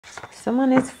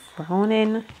Someone is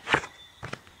frowning.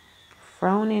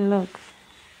 Frowning, look.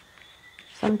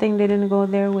 Something didn't go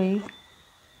their way.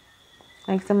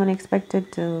 Like someone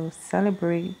expected to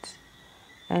celebrate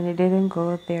and it didn't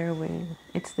go their way.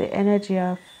 It's the energy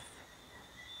of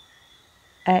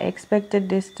I expected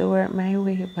this to work my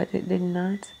way, but it did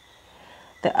not.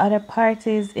 The other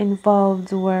parties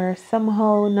involved were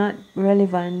somehow not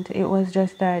relevant. It was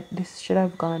just that this should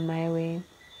have gone my way.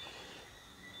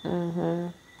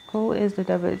 Who is the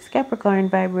devil? It's Capricorn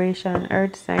vibration,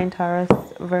 Earth sign, Taurus,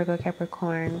 Virgo,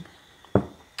 Capricorn.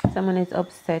 Someone is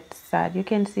upset, sad. You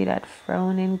can see that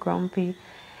frowning, grumpy.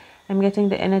 I'm getting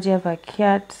the energy of a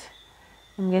cat.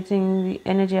 I'm getting the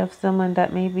energy of someone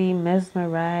that may be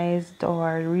mesmerized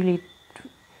or really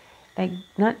like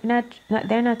not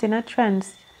they're not in a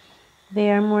trance.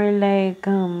 They are more like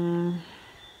in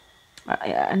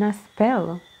a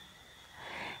spell.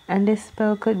 And this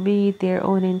spell could be their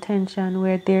own intention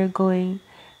where they're going.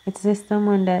 It's just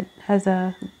someone that has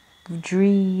a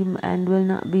dream and will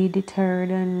not be deterred,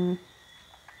 and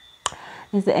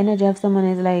it's the energy of someone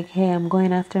is like, hey, I'm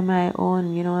going after my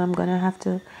own, I'm gonna have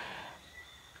to,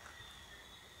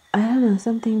 I don't know,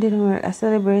 something didn't work. A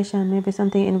celebration, maybe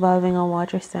something involving a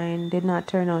water sign did not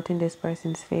turn out in this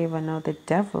person's favor. Now the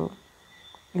devil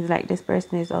is like this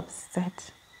person is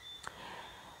upset,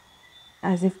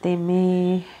 as if they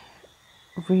may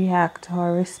react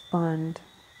or respond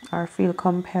or feel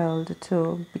compelled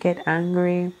to get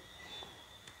angry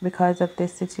because of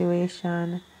this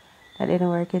situation that didn't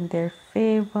work in their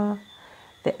favor.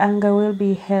 The anger will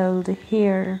be held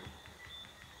here.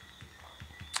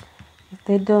 If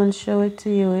they don't show it to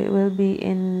you, it will be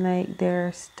in like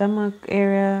their stomach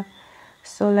area,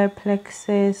 solar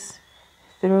plexus,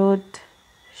 throat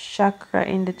chakra,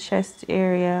 in the chest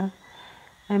area.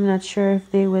 I'm not sure if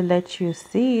they will let you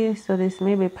see, so this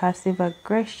may be passive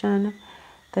aggression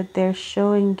that they're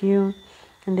showing you,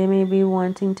 and they may be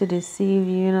wanting to deceive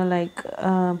you, like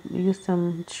use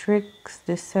some tricks,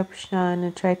 deception,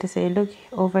 and try to say, look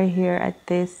over here at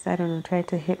this, I don't know, try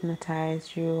to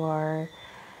hypnotize you, or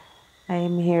I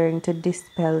am hearing to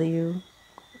dispel you,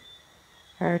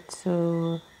 or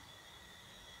to,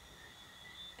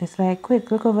 it's like, quick,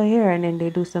 look over here, and then they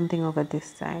do something over this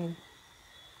side.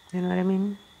 You know what I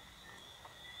mean?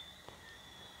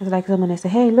 It's like someone they say,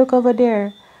 hey, look over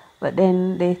there, but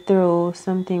then they throw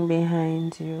something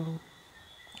behind you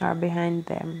or behind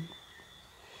them.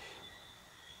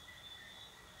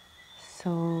 So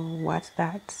what's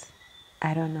that?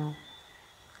 I don't know.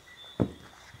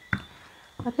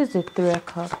 What is the Three of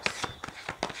Cups?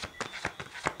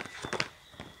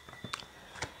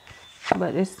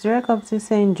 But this Three of Cups is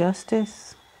saying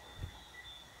justice.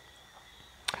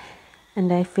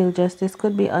 And I feel justice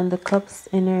could be on the Cups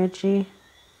energy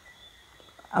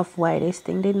of why this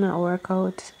thing did not work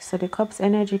out. So the Cups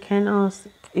energy can also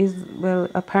well,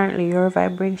 apparently your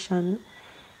vibration,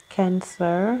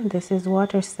 Cancer. This is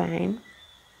water sign.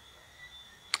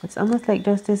 It's almost like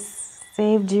justice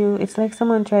saved you. It's like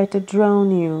someone tried to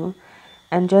drown you,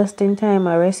 and just in time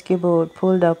a rescue boat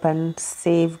pulled up and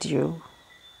saved you.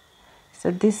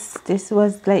 So this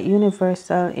was like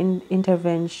universal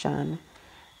intervention,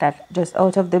 that just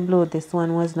out of the blue this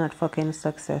one was not fucking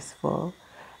successful,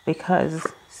 because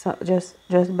just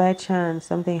by chance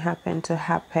something happened to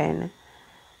happen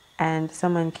and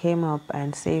someone came up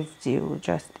and saved you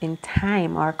just in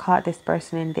time, or caught this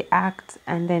person in the act,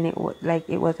 and then it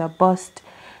was a bust.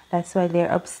 That's why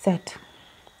they're upset,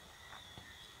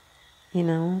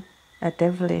 a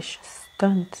devilish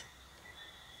stunt.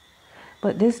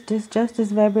 But this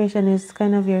justice vibration is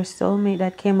kind of your soulmate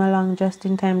that came along just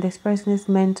in time. This person is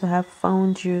meant to have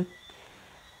found you,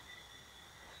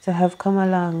 to have come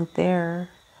along there.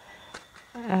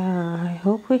 I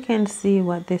hope we can see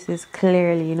what this is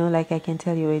clearly, like I can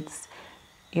tell you it's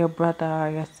your brother or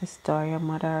your sister or your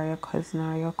mother or your cousin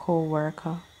or your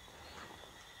co-worker.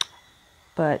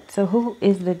 But so who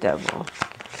is the devil?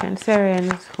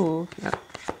 Cancerians who? Yeah.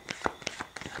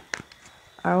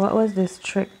 Or what was this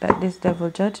trick that this devil?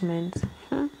 Judgment?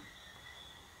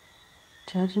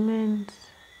 Judgment?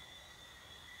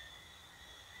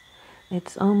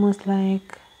 It's almost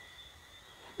like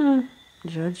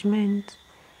judgment.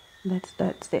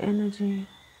 That's the energy.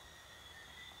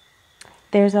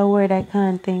 There's a word I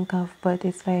can't think of, but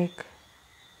it's like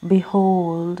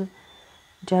behold,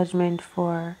 judgment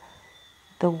for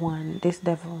the one, this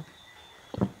devil.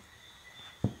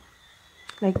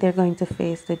 Like they're going to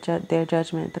face their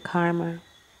judgment, the karma.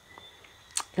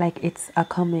 Like it's a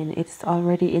coming, it's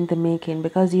already in the making,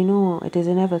 because it is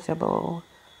inevitable.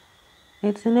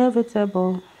 It's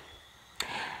inevitable.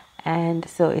 And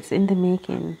so it's in the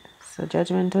making. So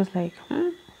judgment was like,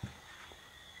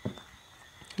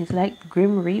 It's like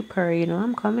Grim Reaper, you know,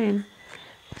 I'm coming.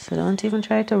 So don't even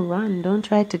try to run. Don't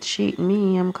try to cheat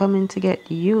me. I'm coming to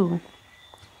get you.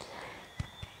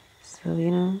 So,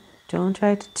 you know, don't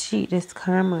try to cheat this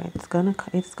karma. It's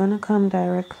gonna come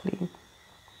directly.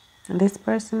 And this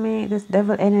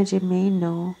devil energy may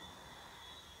know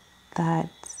that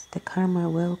the karma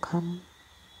will come.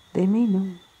 They may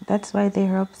know. That's why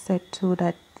they're upset too,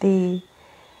 that they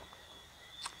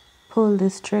pulled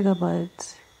this trigger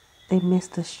but they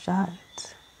missed the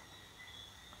shot.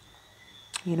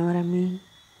 You know what I mean?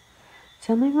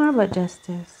 Tell me more about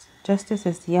Justice. Justice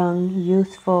is young,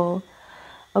 youthful,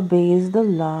 obeys the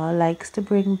law, likes to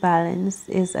bring balance,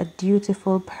 is a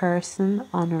dutiful person,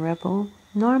 honorable,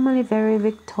 normally very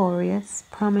victorious,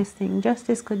 promising.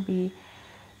 Justice could be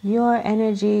your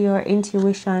energy, your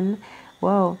intuition.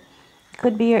 Whoa. It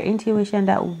could be your intuition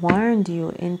that warned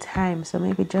you in time. So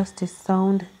maybe Justice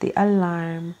sound the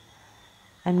alarm.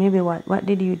 And maybe what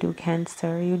did you do,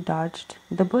 Cancer? You dodged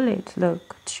the bullet.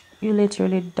 Look, you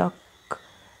literally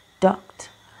ducked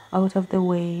out of the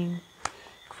way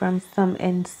from some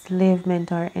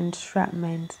enslavement or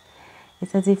entrapment.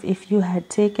 It's as if you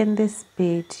had taken this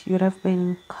bait, you'd have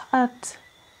been caught.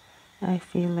 I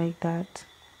feel like that.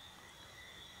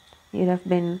 You'd have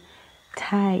been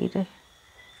tied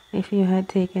if you had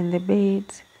taken the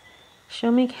bait.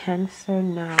 Show me Cancer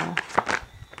now.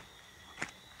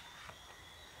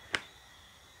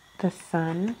 The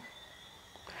sun.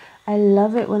 I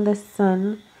love it when the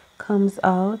sun comes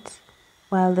out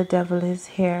while the devil is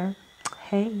here.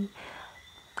 Hey.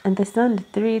 And the sun,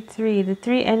 the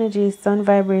three energies, sun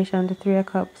vibration, the 3 of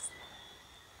cups.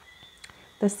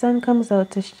 The sun comes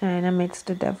out to shine amidst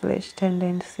the devilish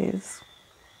tendencies.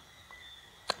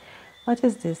 What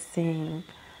is this saying?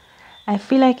 I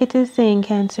feel like it is saying,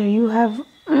 Cancer, you have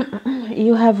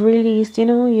you have released, you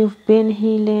know, you've been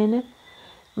healing.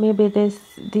 Maybe these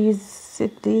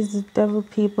devil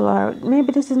people are,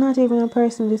 maybe this is not even a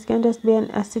person, this can just be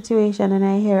a situation, and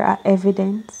I hear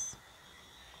evidence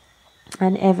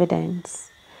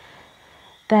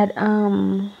that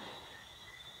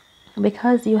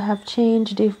because you have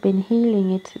changed, you've been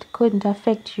healing, it couldn't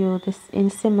affect you this in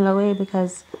similar way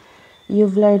because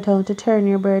you've learned how to turn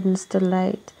your burdens to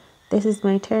light. This is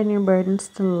my turn your burdens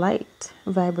to light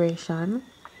vibration.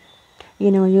 You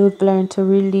know, you've learned to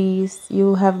release,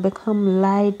 you have become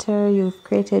lighter, you've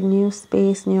created new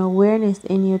space, new awareness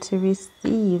in you to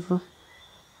receive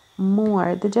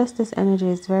more. The Justice energy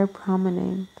is very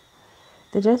prominent.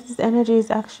 The Justice energy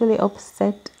is actually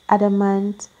upset,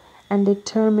 adamant, and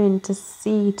determined to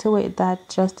see to it that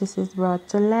justice is brought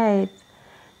to light.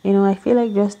 You know, I feel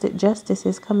like justice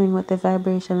is coming with the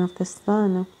vibration of the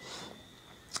sun.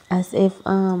 As if,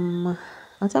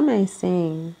 what am I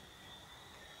saying?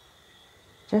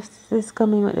 Justice is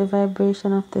coming with the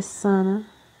vibration of the sun.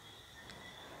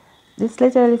 This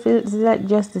literally feels like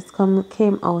justice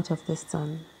came out of the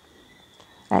sun.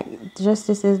 Like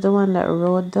justice is the one that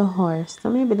rode the horse. So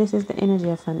maybe this is the energy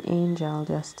of an angel.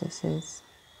 Justice is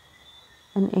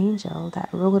an angel that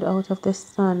rode out of the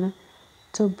sun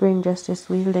to bring justice,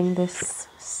 wielding this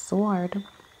sword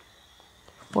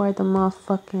for the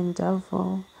motherfucking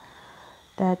devil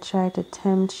that tried to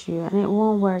tempt you, and it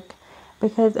won't work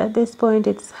because at this point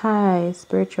it's high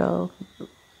spiritual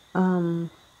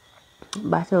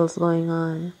battles going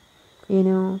on. You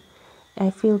know, I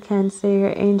feel Cancer,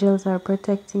 your angels are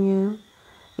protecting you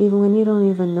even when you don't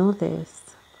even know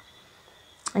this.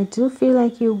 I do feel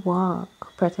like you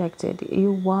walk protected.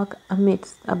 You walk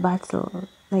amidst a battle.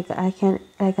 Like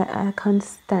a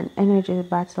constant energy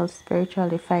battle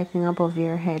spiritually fighting above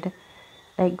your head.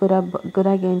 Like good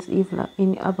against evil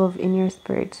above in your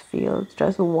spirit field.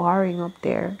 Just warring up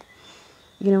there.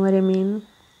 You know what I mean?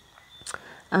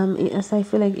 As I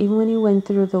feel like even when you went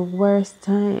through the worst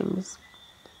times,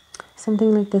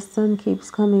 something like the sun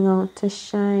keeps coming out to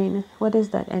shine. What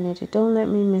is that energy? Don't let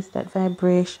me miss that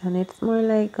vibration. It's more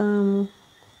like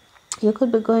you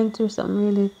could be going through something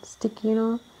really sticky, you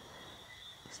know.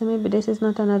 So maybe this is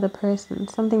not another person.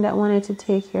 Something that wanted to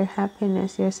take your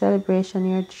happiness, your celebration,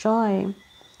 your joy.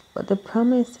 But the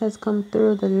promise has come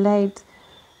through, the light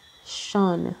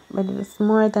shone. But it's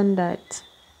more than that.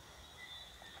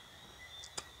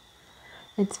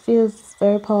 It feels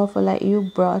very powerful, like you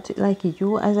brought it, like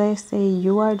you, as I say,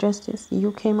 you are justice.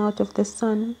 You came out of the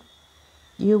sun.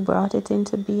 You brought it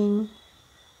into being.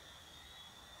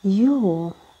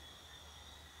 You,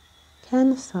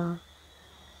 Cancer.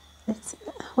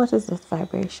 What is this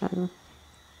vibration?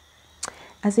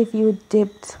 As if you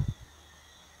dipped.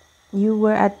 You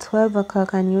were at 12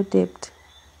 o'clock and you dipped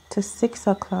to 6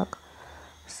 o'clock.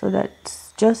 So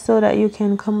that, just so that you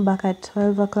can come back at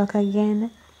 12 o'clock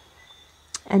again.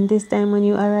 And this time when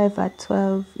you arrive at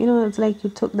 12, it's like you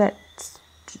took that,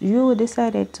 you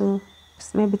decided to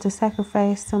maybe to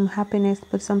sacrifice some happiness,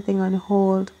 put something on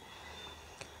hold,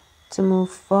 to move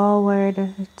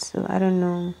forward, to, I don't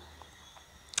know,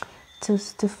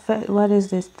 what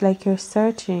is this? Like you're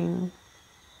searching.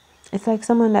 It's like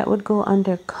someone that would go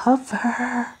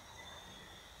undercover.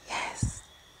 Yes.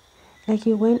 Like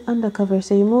you went undercover.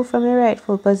 So you moved from your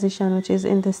rightful position, which is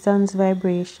in the sun's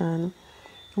vibration,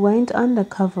 went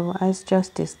undercover as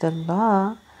justice, the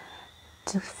law,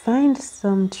 to find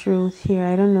some truth here.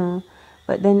 I don't know.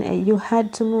 But then you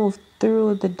had to move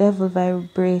through the devil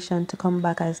vibration to come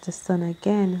back as the sun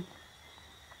again.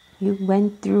 You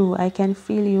went through. I can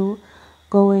feel you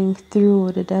going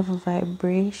through the devil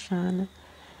vibration.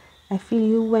 I feel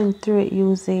you went through it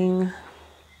using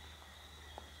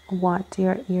what?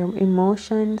 Your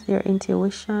emotions, your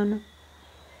intuition.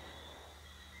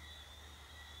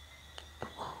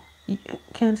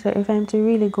 Cancer, if I'm to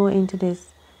really go into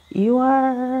this, you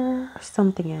are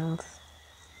something else.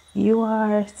 You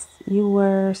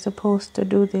were supposed to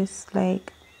do this,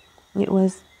 like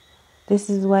this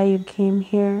is why you came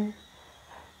here.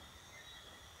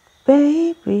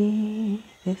 Baby,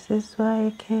 this is why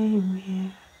you came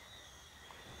here.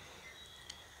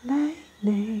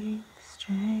 Lightning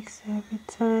strikes every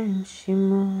time she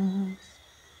moves.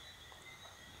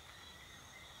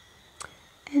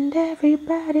 And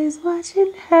everybody's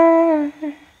watching her.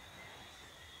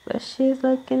 But she's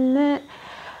looking at...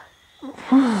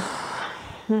 I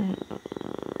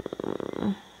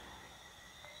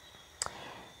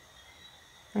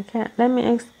can't... Let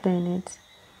me explain it.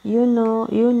 You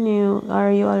knew,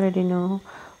 or you already know,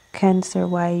 Cancer,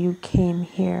 why you came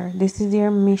here. This is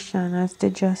your mission as the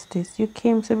justice. You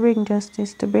came to bring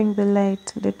justice, to bring the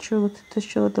light, the truth, to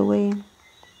show the way.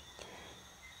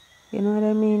 You know what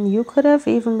I mean? You could have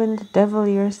even been the devil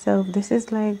yourself. This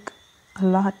is like a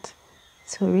lot.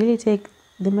 So really take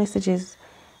the messages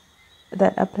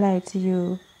that apply to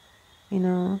you,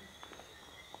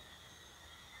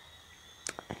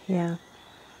 Yeah.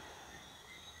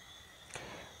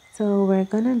 So we're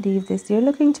gonna leave this. You're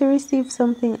looking to receive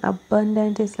something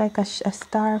abundant. It's like a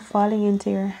star falling into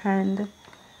your hand.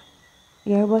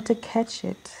 You're about to catch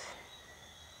it.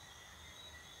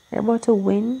 You're about to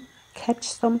win. Catch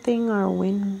something or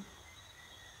win.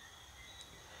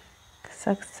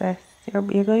 Success.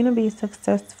 You're going to be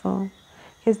successful.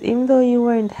 Because even though you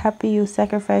weren't happy, you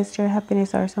sacrificed your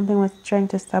happiness, or something was trying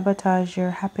to sabotage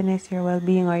your happiness, your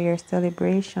well-being, or your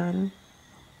celebration.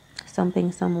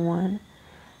 Someone.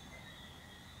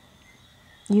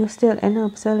 You still end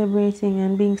up celebrating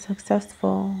and being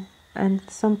successful. And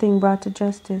something brought to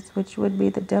justice, which would be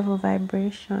the devil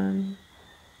vibration.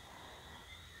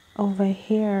 Over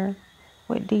here,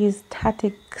 with these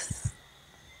tactics.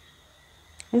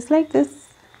 It's like this.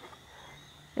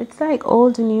 It's like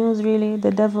old news, really,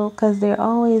 the devil, because they're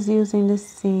always using the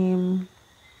same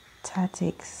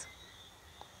tactics.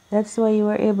 That's why you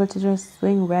were able to just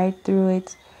swing right through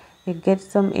it. You get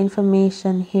some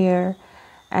information here,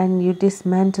 and you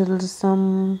dismantle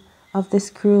some of the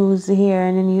screws here,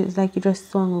 and then it's like you just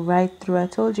swung right through. I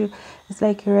told you, it's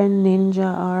like you're a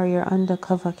ninja or you're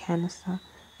undercover Cancer.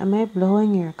 Am I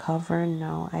blowing your cover?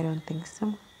 No, I don't think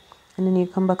so. And then you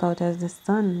come back out as the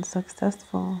sun,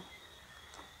 successful.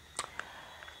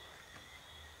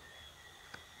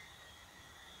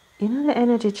 You know the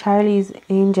energy Charlie's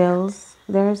angels?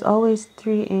 There's always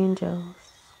 3 angels.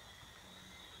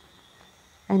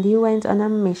 And you went on a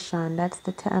mission. That's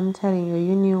I'm telling you,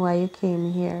 you knew why you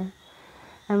came here.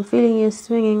 I'm feeling you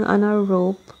swinging on a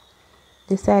rope,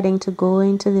 deciding to go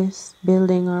into this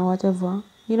building or whatever.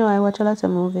 I watch a lot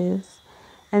of movies.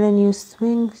 And then you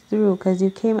swing through, because you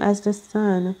came as the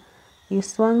sun. You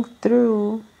swung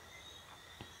through.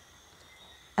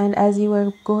 And as you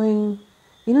were going,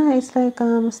 it's like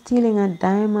stealing a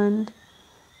diamond.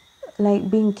 Like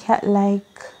being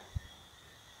cat-like,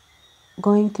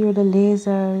 going through the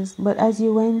lasers. But as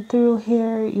you went through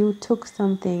here, you took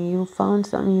something. You found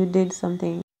something. You did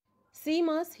something. Sea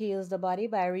moss heals the body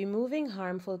by removing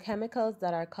harmful chemicals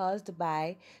that are caused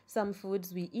by some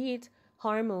foods we eat,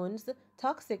 hormones,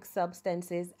 toxic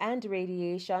substances, and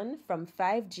radiation from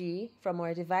 5G from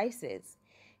our devices.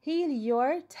 Heal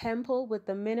your temple with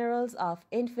the minerals of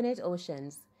infinite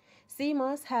oceans. Sea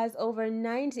moss has over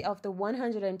 90 of the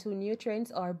 102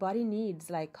 nutrients our body needs,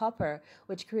 like copper,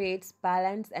 which creates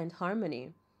balance and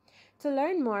harmony. To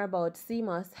learn more about sea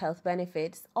moss health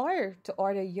benefits or to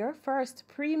order your first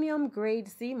premium grade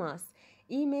sea moss,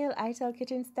 email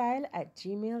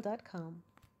italkitchenstyle@gmail.com.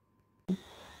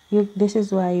 This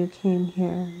is why you came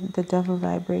here, the devil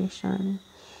vibration.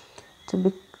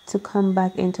 To to come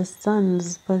back into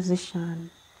Sun's position.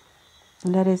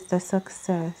 And that is the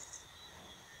success.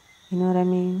 You know what I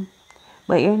mean?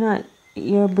 But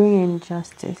you're bringing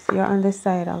justice. You're on the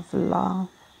side of law.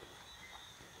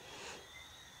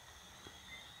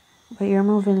 But you're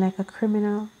moving like a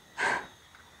criminal.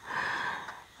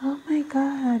 Oh my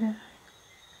God.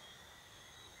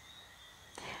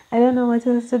 I don't know what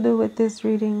else to do with this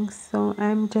reading, so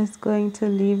I'm just going to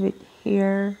leave it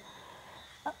here.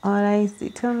 All I see,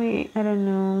 tell me, I don't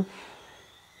know.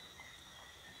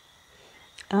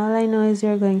 All I know is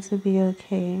you're going to be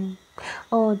okay.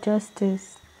 Oh,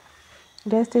 justice.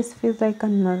 Justice feels like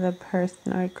another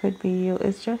person, or it could be you.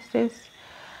 Is Justice?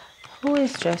 Who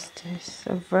is Justice?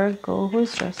 A Virgo.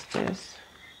 Who's Justice?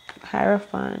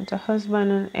 Hierophant. A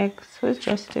husband and ex. Who's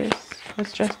Justice?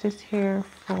 What's Justice here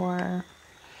for?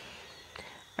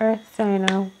 Earth sign,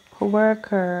 a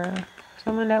worker.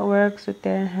 Someone that works with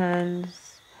their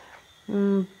hands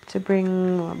to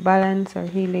bring balance or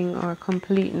healing or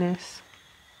completeness.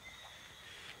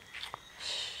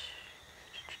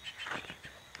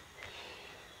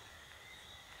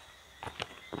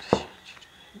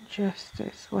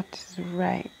 Justice, what is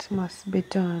right must be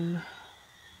done.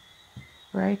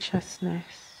 Righteousness.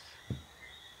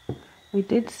 We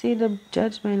did see the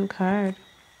Judgment card.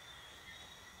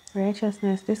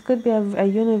 Righteousness. This could be a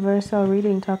universal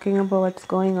reading talking about what's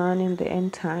going on in the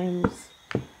end times.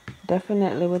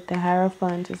 Definitely with the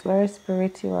Hierophant. It's very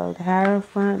spiritual. The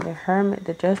Hierophant, the Hermit,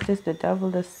 the Justice, the Devil,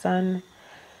 the Sun.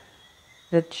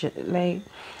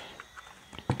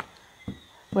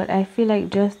 But I feel like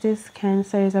Justice,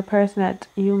 Cancer is a person that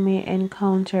you may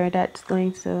encounter that's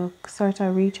going to sort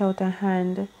of reach out a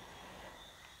hand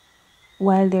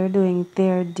while they're doing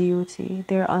their duty.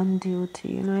 They're on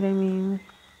duty, you know what I mean?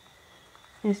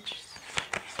 It's just...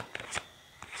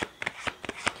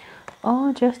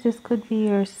 Oh, Justice could be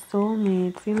your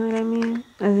soulmate, you know what I mean?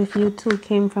 As if you two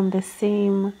came from the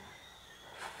same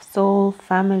soul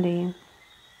family,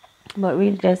 but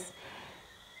really just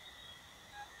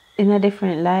in a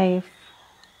different life,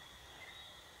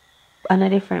 on a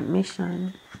different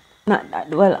mission.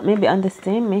 Well, maybe on the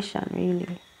same mission,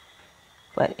 really,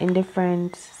 but in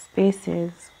different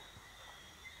spaces.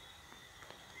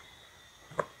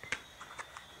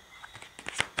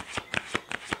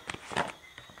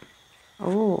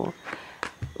 Oh,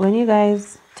 when you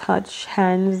guys touch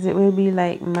hands, it will be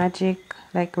like magic,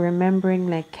 like remembering,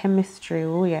 like chemistry.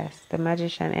 Oh yes, the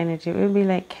magician energy. It will be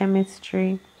like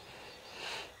chemistry,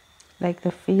 like the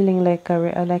feeling, like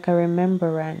a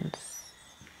remembrance.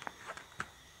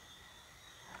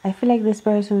 I feel like this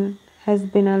person has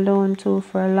been alone too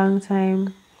for a long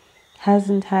time,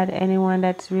 hasn't had anyone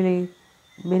that's really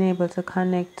been able to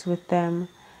connect with them.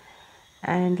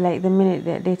 And like the minute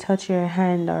that they touch your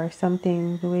hand or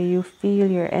something, the way you feel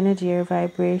your energy, your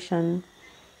vibration,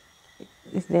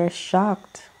 is they're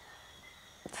shocked,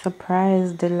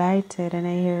 surprised, delighted, and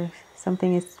I hear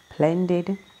something is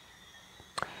splendid.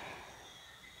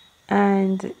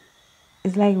 And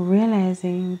it's like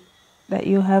realizing that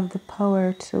you have the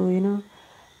power to,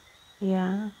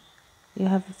 yeah, you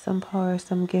have some power,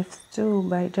 some gifts too,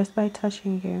 just by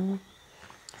touching you,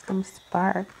 some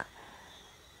spark.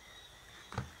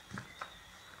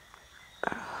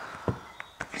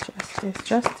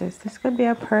 Justice. This could be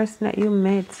a person that you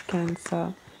met,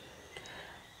 Cancer,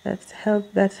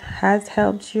 that has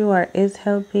helped you or is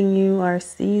helping you or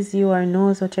sees you or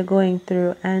knows what you're going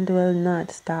through and will not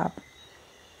stop.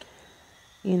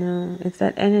 It's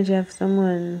that energy of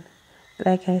someone,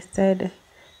 like I said,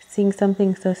 seeing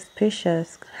something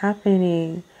suspicious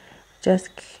happening, just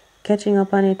catching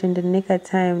up on it in the nick of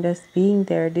time, just being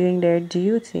there, doing their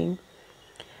duty.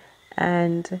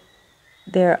 And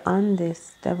they're on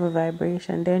this type of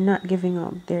vibration. They're not giving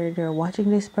up. They're watching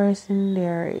this person.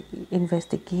 They're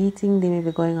investigating. They may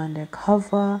be going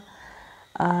undercover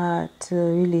to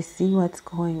really see what's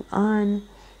going on.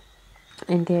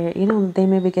 And they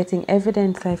may be getting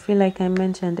evidence. I feel like I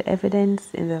mentioned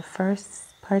evidence in the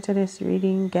first part of this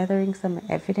reading, gathering some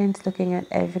evidence, looking at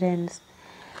evidence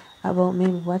about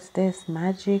maybe what's this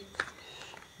magic.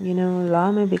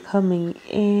 Law may be coming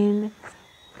in.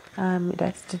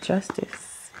 That's the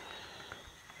Justice.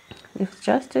 If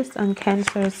Justice on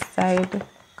Cancer's side,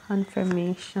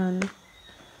 confirmation.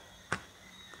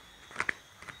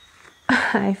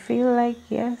 I feel like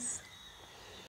yes.